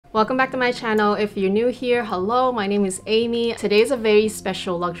Welcome back to my channel. If you're new here, hello, my name is Amy. Today's a very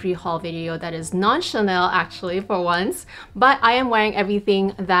special luxury haul video that is non-Chanel actually for once, but I am wearing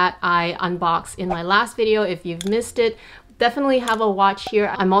everything that I unboxed in my last video. If you've missed it, definitely have a watch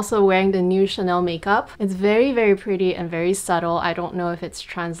here. I'm also wearing the new Chanel makeup. It's very, very pretty and very subtle. I don't know if it's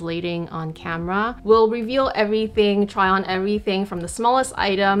translating on camera. We'll reveal everything, try on everything from the smallest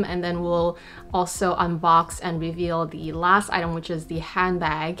item, and then we'll also unbox and reveal the last item, which is the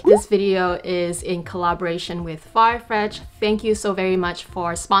handbag. This video is in collaboration with FARFETCH. Thank you so very much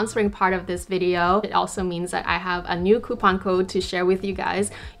for sponsoring part of this video. It also means that I have a new coupon code to share with you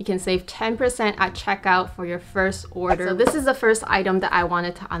guys. You can save 10% at checkout for your first order. So this is the first item that I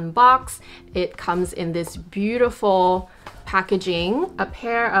wanted to unbox. It comes in this beautiful packaging. A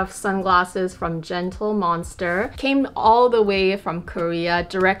pair of sunglasses from Gentle Monster. Came all the way from Korea,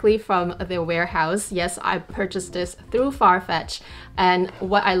 directly from their warehouse. Yes, I purchased this through FARFETCH, and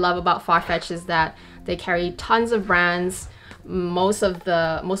what I love about FARFETCH is that they carry tons of brands. Most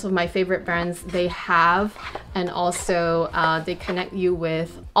of my favorite brands they have, and also they connect you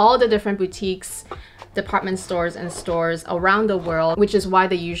with all the different boutiques, department stores and stores around the world, which is why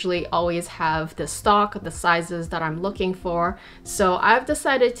they usually always have the stock, the sizes that I'm looking for. So I've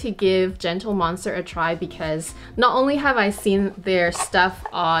decided to give Gentle Monster a try because not only have I seen their stuff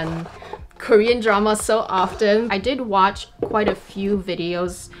on Korean drama so often, I did watch quite a few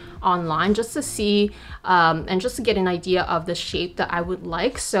videos online just to see and just to get an idea of the shape that I would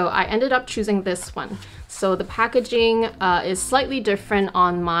like. So I ended up choosing this one. So the packaging is slightly different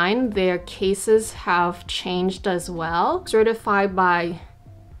on mine. Their cases have changed as well. Certified by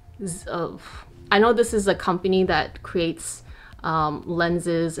I know this is a company that creates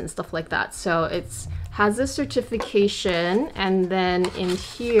lenses and stuff like that. So it's has this certification, and then in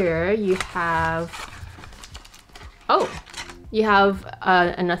here you have an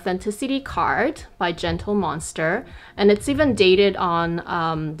authenticity card by Gentle Monster, and it's even dated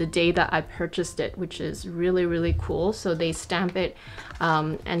on the day that I purchased it, which is really, really cool. So they stamp it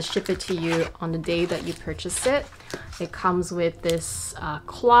and ship it to you on the day that you purchase it. It comes with this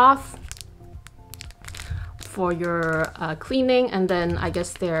cloth for your cleaning, and then I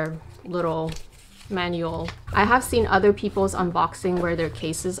guess their little manual. I have seen other people's unboxing where their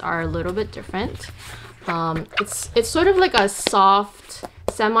cases are a little bit different. It's sort of like a soft,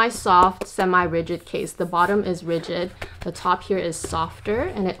 semi-soft, semi-rigid case. The bottom is rigid, the top here is softer,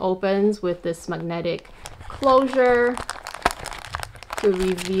 and it opens with this magnetic closure to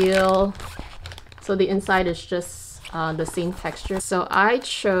reveal. So the inside is just the same texture. So I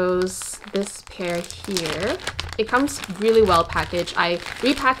chose this pair here. It comes really well packaged. I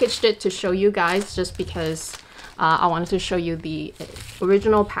repackaged it to show you guys just because I wanted to show you the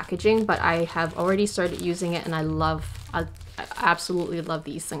original packaging, but I have already started using it and I absolutely love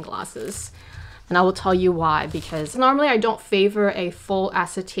these sunglasses. And I will tell you why, because normally I don't favor a full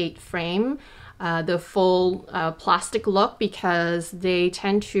acetate frame, the full plastic look, because they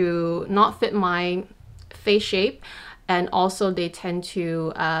tend to not fit my face shape. And also they tend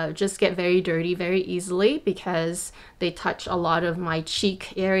to just get very dirty very easily because they touch a lot of my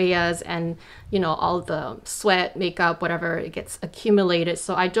cheek areas, and you know, all the sweat, makeup, whatever, it gets accumulated.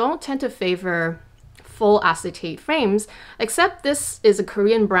 So I don't tend to favor full acetate frames, except this is a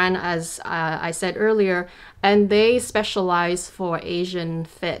Korean brand, as I said earlier, and they specialize for Asian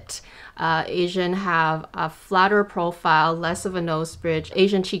fit. Asian have a flatter profile, less of a nose bridge.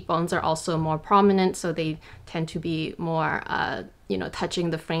 Asian cheekbones are also more prominent, so they tend to be more, you know,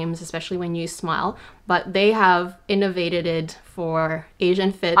 touching the frames, especially when you smile. But they have innovated it for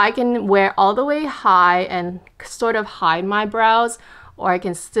Asian fit. I can wear all the way high and sort of hide my brows, or I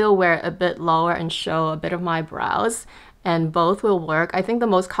can still wear it a bit lower and show a bit of my brows, and both will work. I think the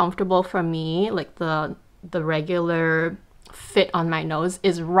most comfortable for me, like the regular fit on my nose,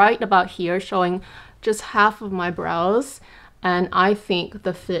 is right about here, showing just half of my brows, and I think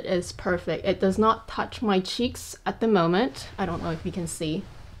the fit is perfect. It does not touch my cheeks at the moment. I don't know if you can see.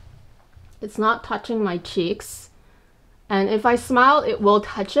 It's not touching my cheeks, and if I smile it will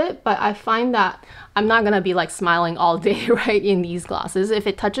touch it, but I find that I'm not gonna be like smiling all day right in these glasses. If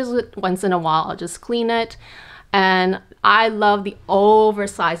it touches it once in a while, I'll just clean it. And I love the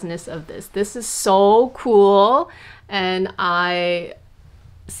oversizedness of this. This is so cool. And I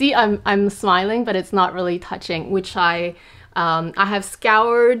see I'm smiling, but it's not really touching, which I have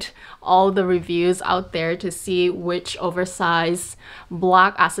scoured all the reviews out there to see which oversized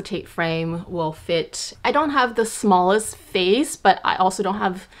black acetate frame will fit. I don't have the smallest face, but I also don't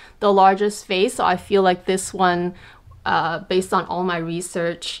have the largest face, so I feel like this one, based on all my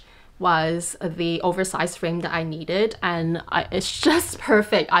research, was the oversized frame that I needed, and it's just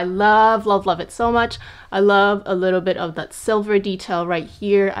perfect. I love it so much. I love a little bit of that silver detail right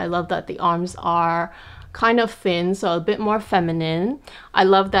here. I love that the arms are kind of thin, so a bit more feminine. I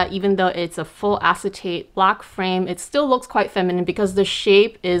love that even though it's a full acetate black frame, it still looks quite feminine because the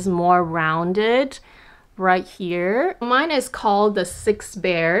shape is more rounded right here. Mine is called the 6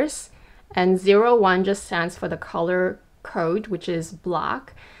 Bears, and 01 just stands for the color code, which is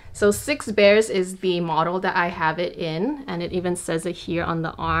black. So 6 Bears is the model that I have it in, and it even says it here on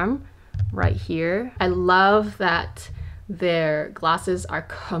the arm right here. I love that their glasses are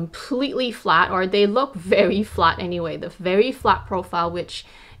completely flat, or they look very flat anyway. The very flat profile, which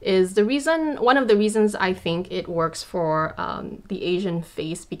is the reason, one of the reasons I think it works for the Asian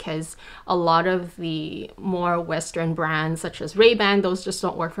face, because a lot of the more Western brands such as Ray-Ban, those just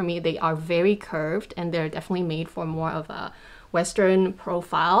don't work for me. They are very curved and they're definitely made for more of a Western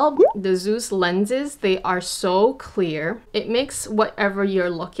profile. The Zeus lenses, they are so clear. It makes whatever you're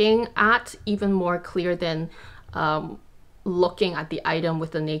looking at even more clear than looking at the item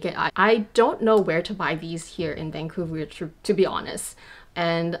with the naked eye. I don't know where to buy these here in Vancouver, to be honest.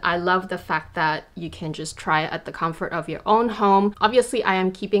 And I love the fact that you can just try it at the comfort of your own home. Obviously, I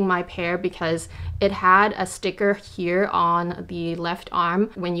am keeping my pair because it had a sticker here on the left arm.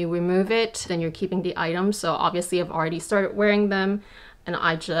 When you remove it, then you're keeping the item. So obviously, I've already started wearing them, and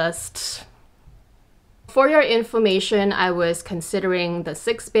I just... For your information, I was considering the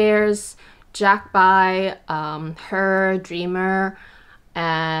 6 Bears, Jack By, Her, Dreamer,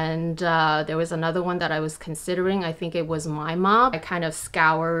 and there was another one that I was considering. I think it was My Mob. I kind of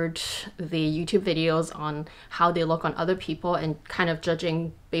scoured the YouTube videos on how they look on other people and kind of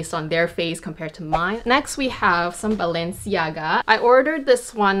judging based on their face compared to mine. Next, we have some Balenciaga. I ordered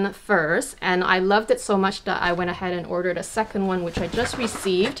this one first, and I loved it so much that I went ahead and ordered a second one, which I just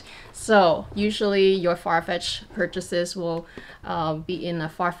received. So usually your FARFETCH purchases will be in a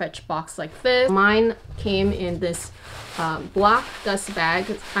FARFETCH box like this. Mine came in this black dust bag.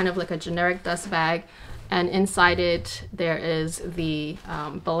 It's kind of like a generic dust bag, and inside it there is the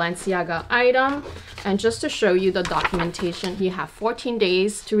Balenciaga item. And just to show you the documentation, you have 14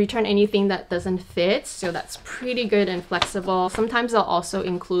 days to return anything that doesn't fit, so that's pretty good and flexible. Sometimes they'll also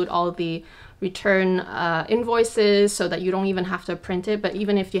include all the return invoices so that you don't even have to print it, but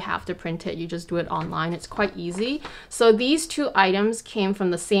even if you have to print it, you just do it online. It's quite easy. So these two items came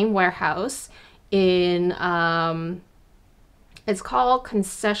from the same warehouse in it's called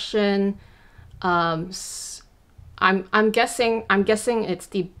Concession. I'm guessing it's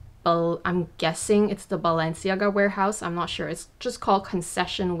the Balenciaga warehouse. I'm not sure. It's just called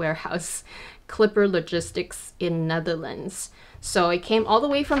Concession Warehouse Clipper Logistics in Netherlands. So it came all the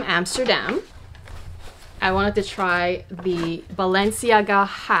way from Amsterdam. I wanted to try the Balenciaga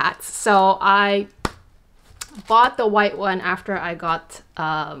hat. So I bought the white one after I got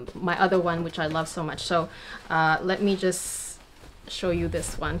my other one, which I love so much. So let me just show you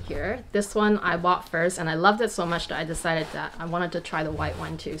this one here. This one I bought first, and I loved it so much that I decided that I wanted to try the white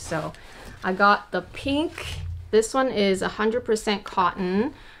one too. So I got the pink. This one is 100%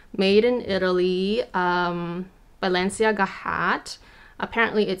 cotton, made in Italy, Balenciaga hat.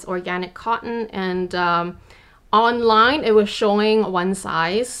 Apparently it's organic cotton, and online it was showing one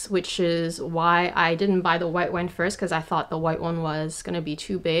size, which is why I didn't buy the white one first, because I thought the white one was gonna be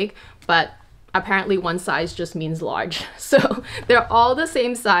too big. But apparently one size just means large. So they're all the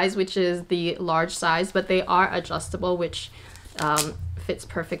same size, which is the large size, but they are adjustable, which fits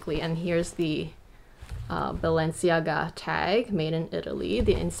perfectly. And here's the Balenciaga tag, made in Italy.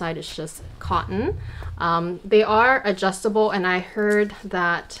 The inside is just cotton. They are adjustable, and I heard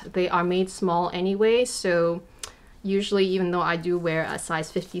that they are made small anyway. So usually, even though I do wear a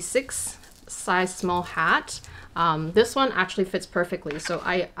size 56 size small hat, this one actually fits perfectly. So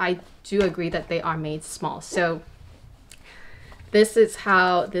I do agree that they are made small. So this is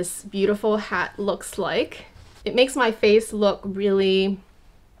how this beautiful hat looks like. It makes my face look really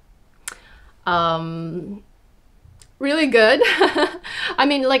really good. I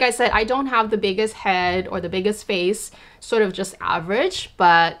mean, like I said, I don't have the biggest head or the biggest face, sort of just average,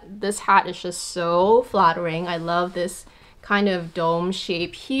 but this hat is just so flattering. I love this kind of dome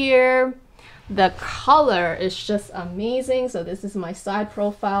shape here. The color is just amazing. So this is my side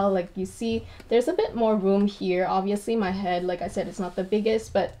profile. Like you see, there's a bit more room here. Obviously my head, like I said, it's not the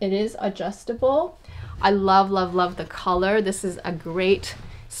biggest, but it is adjustable. I love, love, love the color. This is a great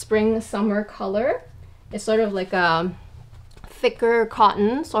spring summer color. It's sort of like a thicker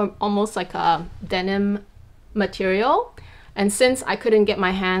cotton, so almost like a denim material. And since I couldn't get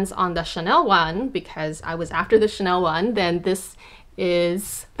my hands on the Chanel one because I was after the Chanel one, then this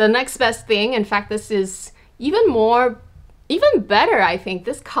is the next best thing. In fact, this is even better, I think.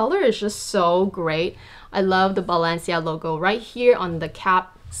 This color is just so great. I love the Balenciaga logo right here on the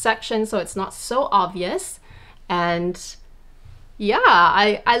cap section, so it's not so obvious. And yeah,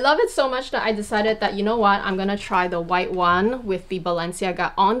 I love it so much that I decided that, you know what, I'm gonna try the white one with the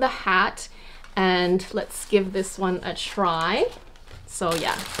Balenciaga on the hat, and let's give this one a try. So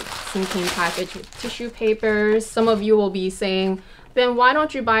yeah, some clean package with tissue papers. Some of you will be saying, then why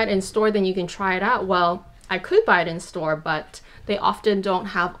don't you buy it in store, then you can try it out? Well, I could buy it in store, but they often don't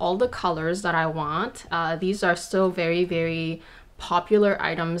have all the colors that I want. These are still very, very popular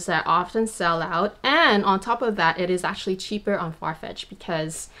items that often sell out. And on top of that, it is actually cheaper on FARFETCH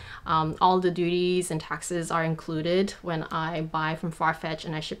because all the duties and taxes are included when I buy from FARFETCH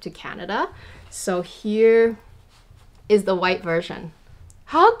and I ship to Canada. So here is the white version.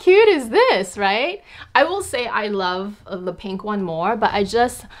 How cute is this, right? I will say I love the pink one more, but I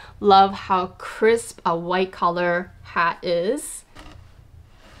just love how crisp a white color hat is.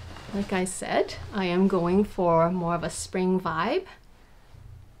 Like I said, I am going for more of a spring vibe.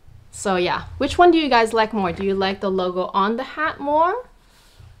 So yeah, which one do you guys like more? Do you like the logo on the hat more?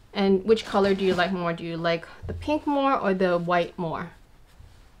 And which color do you like more? Do you like the pink more or the white more?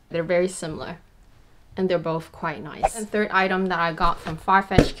 They're very similar, and they're both quite nice. And third item that I got from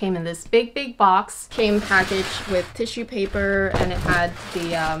FARFETCH came in this big box. Came packaged with tissue paper, and it had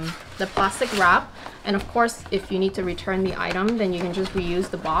the plastic wrap. And of course, if you need to return the item, then you can just reuse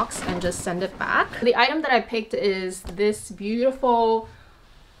the box and just send it back. The item that I picked is this beautiful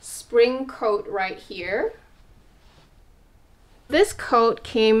spring coat right here. This coat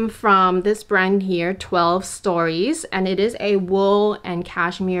came from this brand here, 12 Stories, and it is a wool and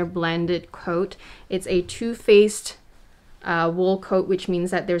cashmere blended coat. It's a two-faced wool coat, which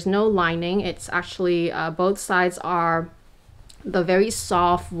means that there's no lining. It's actually, both sides are the very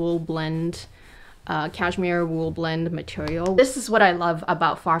soft wool blend, cashmere wool blend material. This is what I love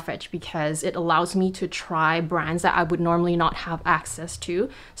about FARFETCH because it allows me to try brands that I would normally not have access to.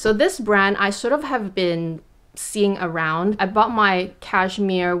 So this brand I sort of have been seeing around. I bought my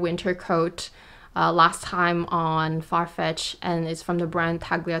cashmere winter coat last time on FARFETCH, and it's from the brand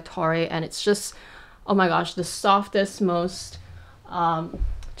Tagliatore, and it's just, oh my gosh, the softest, most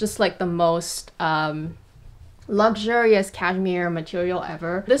just like the most luxurious cashmere material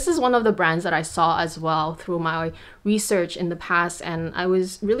ever. This is one of the brands that I saw as well through my research in the past, and I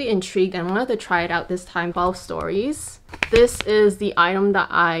was really intrigued and wanted to try it out this time. 12 Stories. This is the item that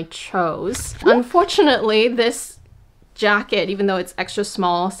I chose. Unfortunately, this jacket, even though it's extra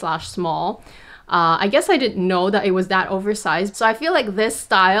small, I guess I didn't know that it was that oversized. So I feel like this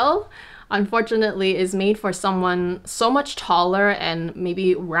style, unfortunately, is made for someone so much taller and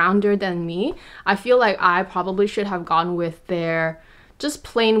maybe rounder than me. I feel like I probably should have gone with their just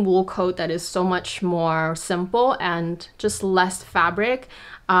plain wool coat that is so much more simple and just less fabric.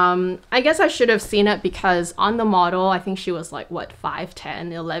 I guess I should have seen it because on the model, I think she was like, what,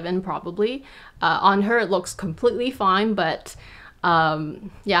 5'10", 11 probably. On her, it looks completely fine, but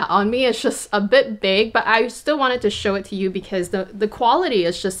yeah, on me it's just a bit big, but I still wanted to show it to you because the quality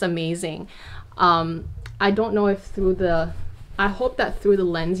is just amazing. I don't know if I hope that through the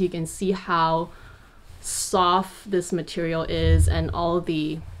lens you can see how soft this material is and all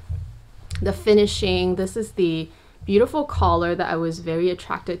the finishing. This is the beautiful collar that I was very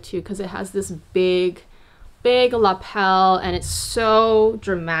attracted to because it has this big lapel and it's so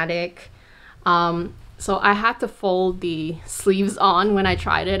dramatic. So I had to fold the sleeves on when I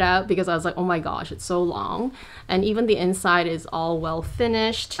tried it out because I was like, oh my gosh, it's so long. And even the inside is all well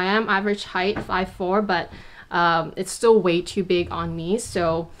finished. I am average height, 5'4", but it's still way too big on me.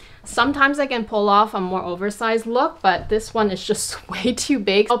 So sometimes I can pull off a more oversized look, but this one is just way too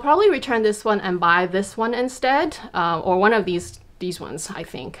big. I'll probably return this one and buy this one instead, or one of these ones, I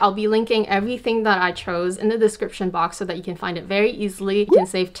think. I'll be linking everything that I chose in the description box so that you can find it very easily. You can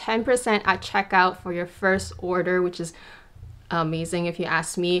save 10% at checkout for your first order, which is amazing if you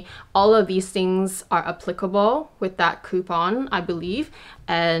ask me. All of these things are applicable with that coupon, I believe.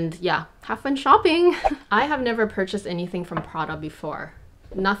 And yeah, have fun shopping. I have never purchased anything from Prada before.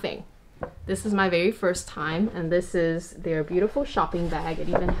 Nothing. This is my very first time, and this is their beautiful shopping bag. It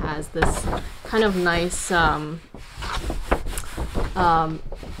even has this kind of nice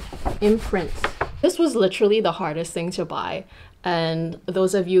imprint. This was literally the hardest thing to buy, and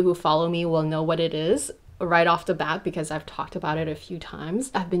those of you who follow me will know what it is right off the bat because I've talked about it a few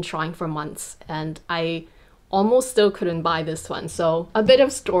times. I've been trying for months and I almost still couldn't buy this one. So a bit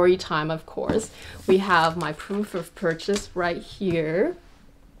of story time, of course. We have my proof of purchase right here.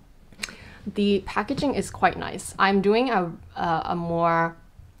 The packaging is quite nice. I'm doing a more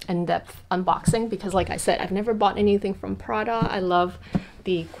in-depth unboxing because, like I said, I've never bought anything from Prada. I love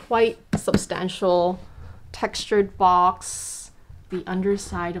the quite substantial textured box. The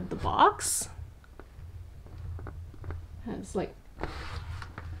underside of the box has like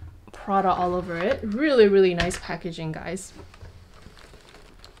Prada all over it. Really, really nice packaging, guys.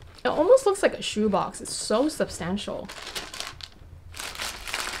 It almost looks like a shoebox. It's so substantial.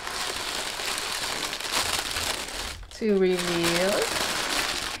 To reveal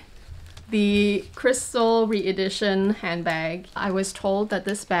the crystal re-edition handbag. I was told that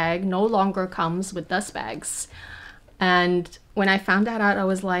this bag no longer comes with dust bags. And when I found that out, I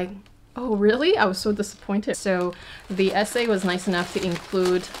was like, oh really? I was so disappointed. So the essay was nice enough to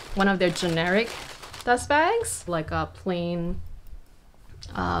include one of their generic dust bags, like a plain,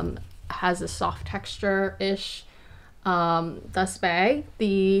 has a soft texture-ish dust bag.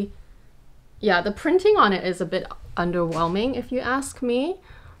 The printing on it is a bit underwhelming if you ask me,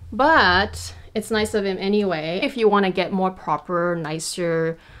 but it's nice of him anyway. If you want to get more proper,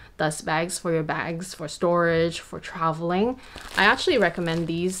 nicer dust bags for your bags, for storage, for traveling, I actually recommend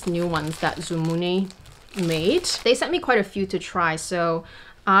these new ones that Zumune made. They sent me quite a few to try, so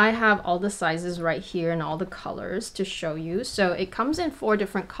I have all the sizes right here and all the colors to show you. So it comes in 4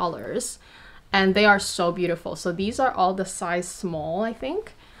 different colors and they are so beautiful. So these are all the size small, I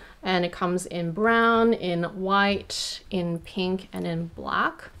think. And it comes in brown, in white, in pink, and in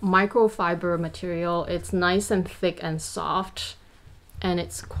black. Microfiber material. It's nice and thick and soft. And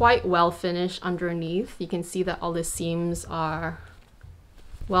it's quite well finished underneath. You can see that all the seams are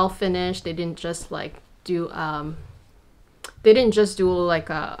well finished. They didn't just like do like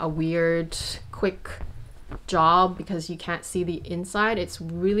a weird quick job because you can't see the inside. It's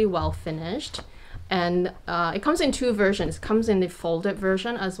really well finished. And it comes in 2 versions. It comes in the folded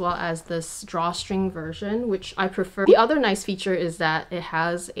version as well as this drawstring version, which I prefer. The other nice feature is that it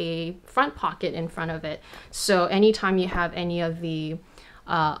has a front pocket in front of it. So anytime you have any of the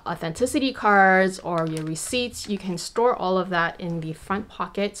authenticity cards or your receipts, you can store all of that in the front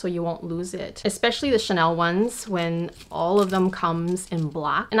pocket so you won't lose it. Especially the Chanel ones when all of them comes in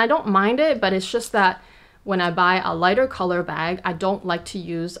black. And I don't mind it, but it's just that when I buy a lighter color bag, I don't like to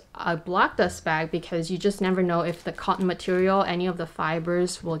use a black dust bag because you just never know if the cotton material, any of the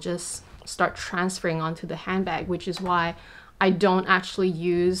fibers will just start transferring onto the handbag, which is why I don't actually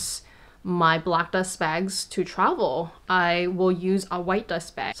use my black dust bags to travel. I will use a white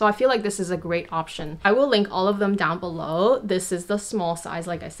dust bag. So I feel like this is a great option. I will link all of them down below. This is the small size.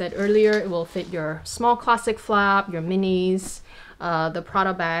 Like I said earlier, it will fit your small classic flap, your minis, the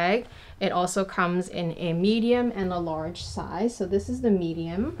Prada bag. It also comes in a medium and a large size. So this is the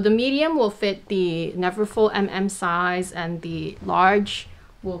medium. The medium will fit the Neverfull MM size and the large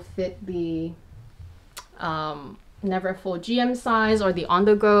will fit the Neverfull GM size or the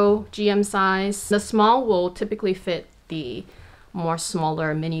on-the-go GM size. The small will typically fit the more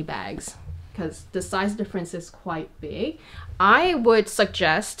smaller mini bags because the size difference is quite big. I would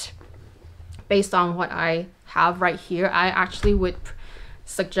suggest, based on what I have right here, I actually would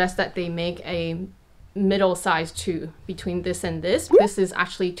suggest that they make a middle size too between this and this. This is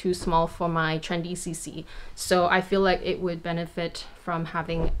actually too small for my trendy CC, so I feel like it would benefit from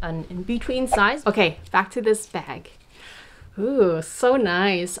having an in-between size. Okay, back to this bag. Ooh, so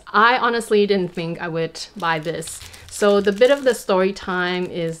nice. I honestly didn't think I would buy this. So the bit of the story time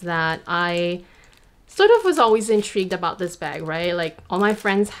is that I sort of was always intrigued about this bag, right? Like all my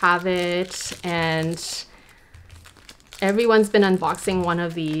friends have it and everyone's been unboxing one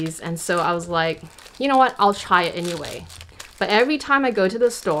of these, and so I was like, you know what, I'll try it anyway. But every time I go to the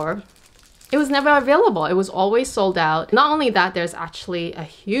store, it was never available. It was always sold out. Not only that, there's actually a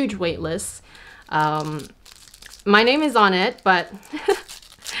huge wait list. My name is on it, but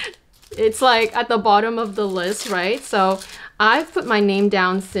it's like at the bottom of the list, right? So I've put my name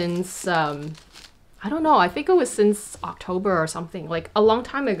down since, I don't know, I think it was since October or something, like a long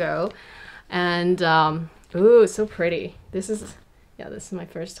time ago. And ooh, so pretty. This is my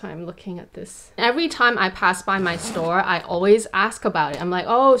first time looking at this. Every time I pass by my store, I always ask about it. I'm like,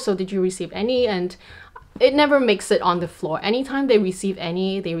 oh, so did you receive any? And it never makes it on the floor. Anytime they receive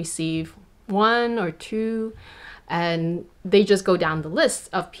any, they receive 1 or 2, and they just go down the list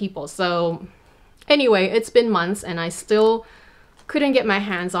of people. So anyway, it's been months and I still couldn't get my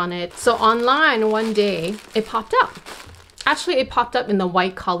hands on it. So online one day, it popped up. Actually, it popped up in the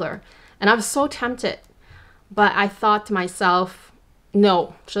white color and I was so tempted. But I thought to myself,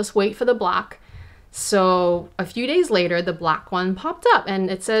 no, just wait for the black. So a few days later, the black one popped up and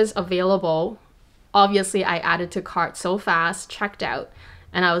it says available. Obviously, I added to cart so fast, checked out,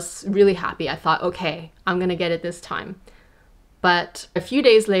 And I was really happy. I thought, okay, I'm gonna get it this time. But a few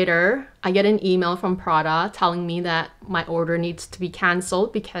days later, I get an email from Prada telling me that my order needs to be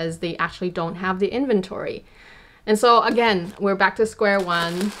canceled because they actually don't have the inventory. And so again, we're back to square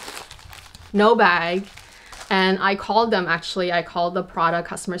one, no bag. And I called them, actually, I called the Prada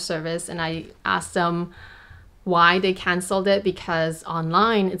customer service and I asked them why they canceled it, because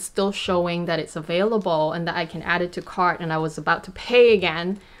online it's still showing that it's available and that I can add it to cart, and I was about to pay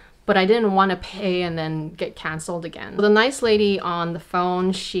again, but I didn't want to pay and then get canceled again. The nice lady on the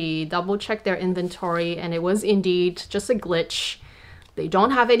phone, she double checked their inventory and it was indeed just a glitch. They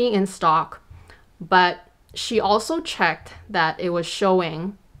don't have any in stock, but she also checked that it was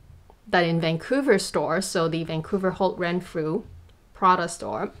showing that in Vancouver store, so the Vancouver Holt Renfrew Prada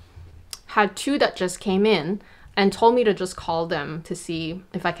store, had 2 that just came in and told me to just call them to see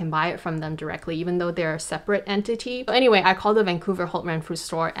if I can buy it from them directly, even though they're a separate entity. So anyway, I called the Vancouver Holt Renfrew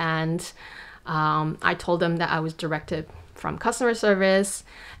store and I told them that I was directed from customer service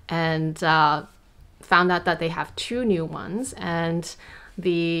and found out that they have 2 new ones. And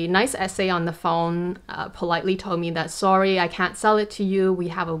the nice essay on the phone politely told me that, sorry, I can't sell it to you. We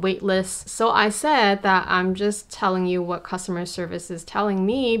have a wait list. So I said that I'm just telling you what customer service is telling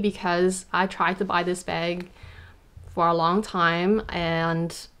me because I tried to buy this bag for a long time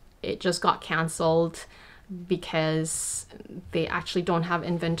and it just got canceled because they actually don't have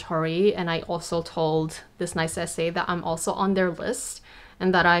inventory. And I also told this nice essay that I'm also on their list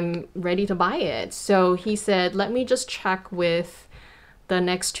and that I'm ready to buy it. So he said, let me just check with the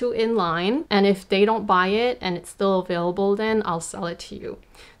next 2 in line, and if they don't buy it and it's still available, then I'll sell it to you.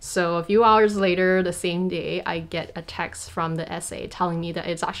 So a few hours later, the same day, I get a text from the SA telling me that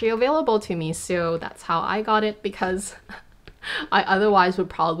it's actually available to me. So that's how I got it, because I otherwise would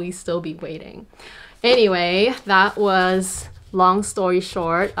probably still be waiting. Anyway, that was long story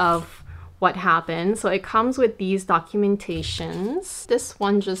short of what happened. So it comes with these documentations. This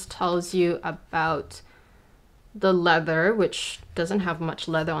one just tells you about the leather, which doesn't have much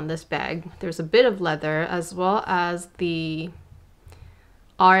leather on this bag. There's a bit of leather, as well as the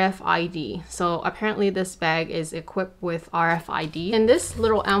RFID. So apparently this bag is equipped with RFID. In this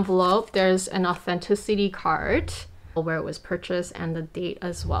little envelope, there's an authenticity card where it was purchased and the date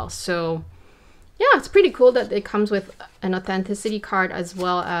as well. So yeah, it's pretty cool that it comes with an authenticity card as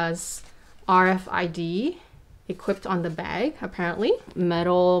well as RFID equipped on the bag, apparently.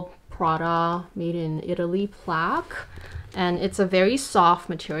 Metal Prada made in Italy plaque, and it's a very soft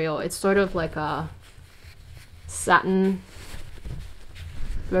material. It's sort of like a satin,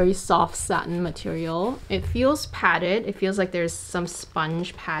 very soft satin material. It feels padded. It feels like there's some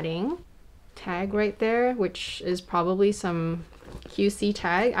sponge padding. Tag right there, which is probably some QC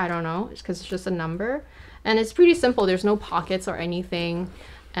tag. I don't know, because it's just a number. And it's pretty simple. There's no pockets or anything.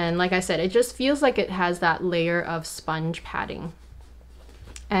 And like I said, it just feels like it has that layer of sponge padding.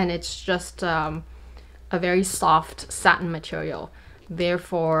 And it's just a very soft satin material.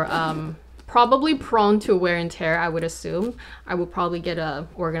 Therefore, probably prone to wear and tear, I would assume. I would probably get a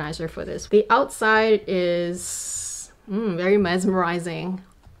organizer for this. The outside is very mesmerizing.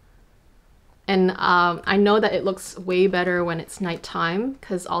 And I know that it looks way better when it's nighttime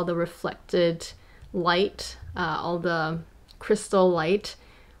because all the reflected light, all the crystal light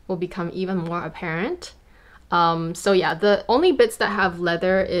will become even more apparent. So yeah, the only bits that have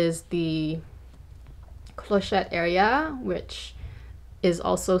leather is the clochette area, which is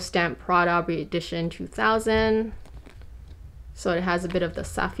also stamped Prada Edition 2000. So it has a bit of the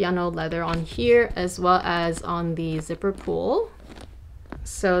Saffiano leather on here, as well as on the zipper pull.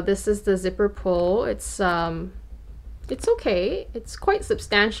 So this is the zipper pull. It's okay. It's quite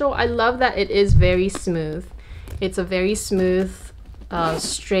substantial. I love that it is very smooth. It's a very smooth,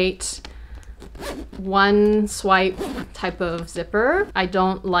 straight, one swipe type of zipper. I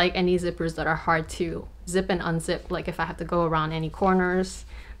don't like any zippers that are hard to zip and unzip, like if I have to go around any corners.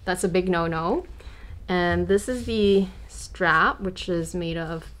 That's a big no-no. And this is the strap, which is made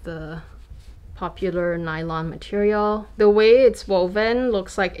of the popular nylon material. The way it's woven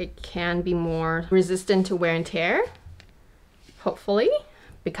looks like it can be more resistant to wear and tear, hopefully,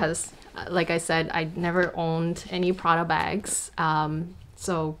 because like I said, I never owned any Prada bags,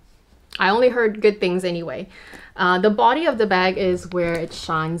 so I only heard good things anyway. The body of the bag is where it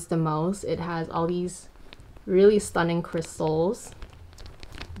shines the most. It has all these really stunning crystals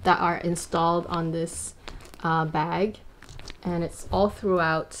that are installed on this bag, and it's all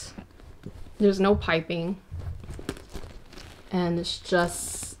throughout. There's no piping, and it's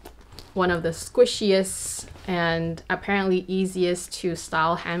just one of the squishiest and apparently easiest to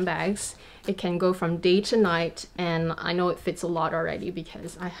style handbags. It can go from day to night, and I know it fits a lot already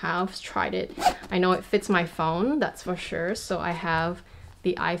because I have tried it. I know it fits my phone, that's for sure. So I have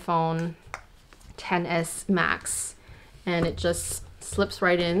the iPhone XS Max and it just slips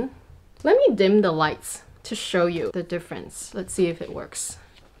right in. Let me dim the lights to show you the difference. Let's see if it works.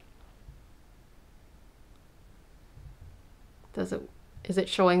 Is it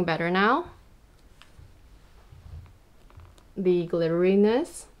showing better now? The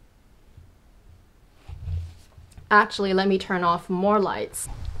glitteriness. Actually, let me turn off more lights.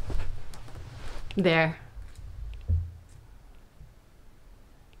 There.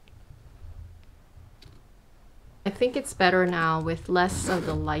 I think it's better now with less of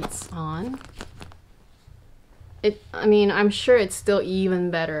the lights on. I mean, I'm sure it's still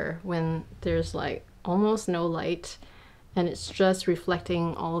even better when there's like almost no light and it's just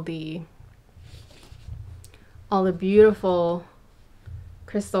reflecting all the beautiful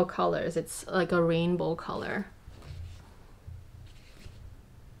crystal colors. It's like a rainbow color.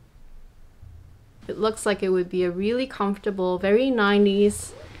 It looks like it would be a really comfortable, very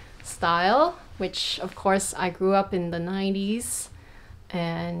 90s style, which of course I grew up in the 90s,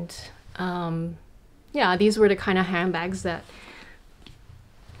 and yeah, these were the kind of handbags that,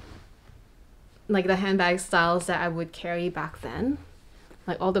 like the handbag styles that I would carry back then.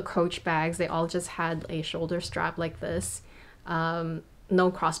 Like all the Coach bags, they all just had a shoulder strap like this. No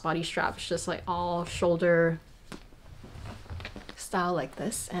crossbody straps, just like all shoulder style like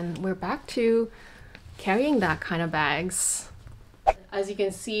this. And we're back to carrying that kind of bags. As you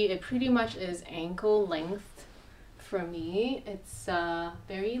can see, it pretty much is ankle length for me. It's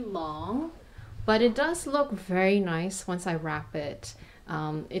very long, but it does look very nice once I wrap it.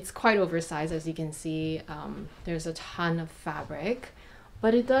 It's quite oversized, as you can see. There's a ton of fabric,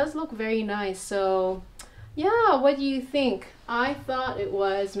 but it does look very nice. So yeah, what do you think? I thought it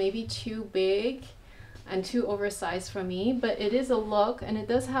was maybe too big and too oversized for me, but it is a look, and it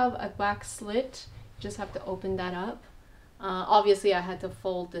does have a back slit. You just have to open that up. Obviously I had to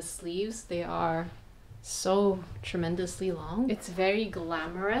fold the sleeves. They are so tremendously long. It's very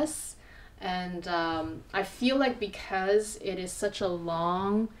glamorous, and I feel like because it is such a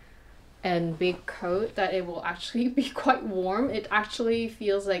long and big coat that it will actually be quite warm. It actually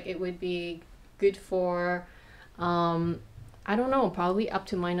feels like it would be good for I don't know, probably up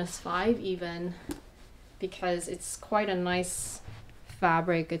to -5 even, because it's quite a nice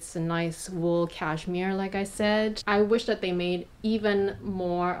fabric. It's a nice wool cashmere, like I said. I wish that they made even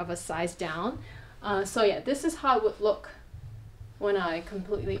more of a size down. So yeah, this is how it would look when I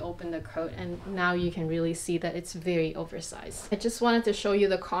completely open the coat, and now you can really see that it's very oversized. I just wanted to show you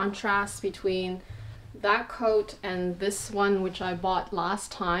the contrast between that coat and this one, which I bought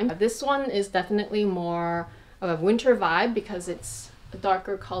last time. This one is definitely more of a winter vibe because it's a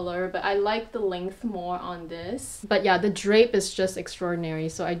darker color, but I like the length more on this. But yeah, the drape is just extraordinary,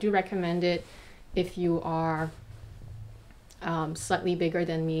 so I do recommend it if you are slightly bigger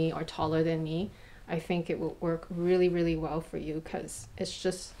than me or taller than me. I think it will work really, really well for you because it's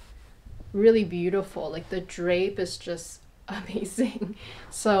just really beautiful. Like the drape is just amazing.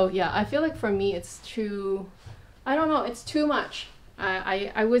 So yeah, I feel like for me it's too, I don't know, it's too much.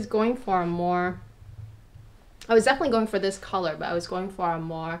 I was going for a more, I was definitely going for this color, but I was going for a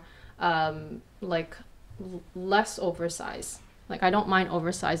more like less oversized. Like I don't mind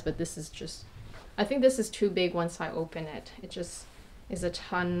oversized, but this is just, I think this is too big once I open it. It just is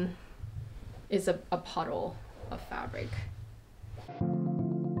a puddle of fabric.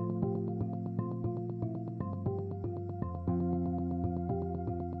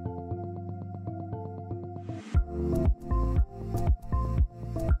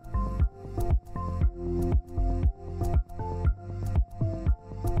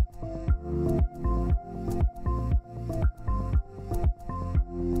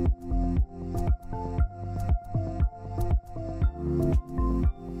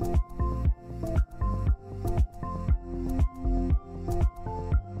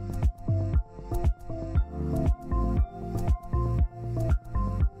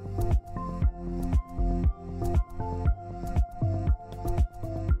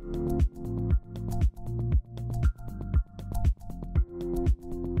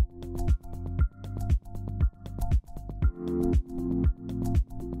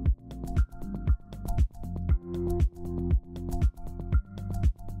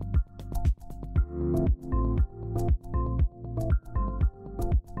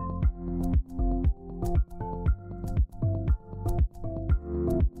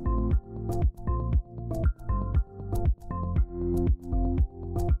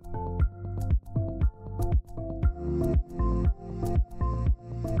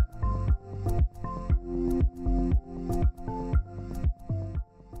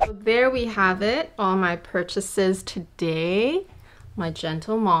 there we have it, all my purchases today. My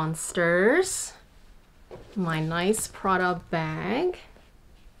gentle monsters, my nice Prada bag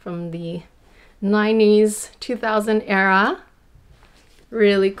from the 90s 2000 era,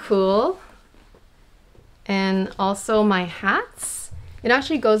 really cool. And also my hats. It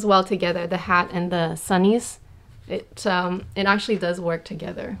actually goes well together, the hat and the sunnies. It actually does work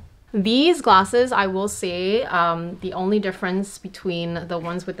together. These glasses, I will say, the only difference between the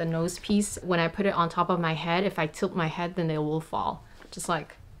ones with the nose piece, when I put it on top of my head, if I tilt my head, then they will fall. Just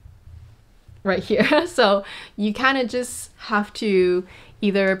like right here. So you kind of just have to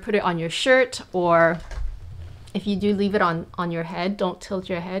either put it on your shirt, or if you do leave it on your head, don't tilt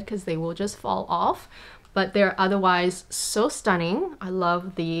your head because they will just fall off. But they're otherwise so stunning. I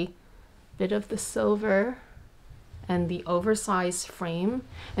love the bit of the silver and the oversized frame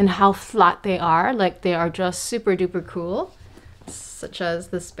and how flat they are. Like, they are just super duper cool. Such as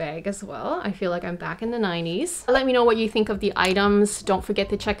this bag as well. I feel like I'm back in the 90s. Let me know what you think of the items. Don't forget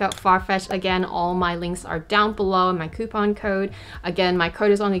to check out FARFETCH. Again, all my links are down below and my coupon code. Again, my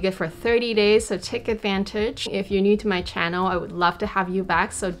code is only good for 30 days, so take advantage. If you're new to my channel, I would love to have you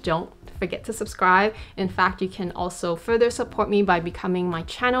back, so don't forget to subscribe. In fact, you can also further support me by becoming my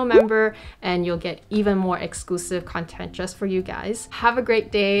channel member, and you'll get even more exclusive content just for you guys. Have a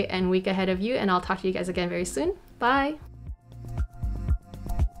great day and week ahead of you, and I'll talk to you guys again very soon. Bye!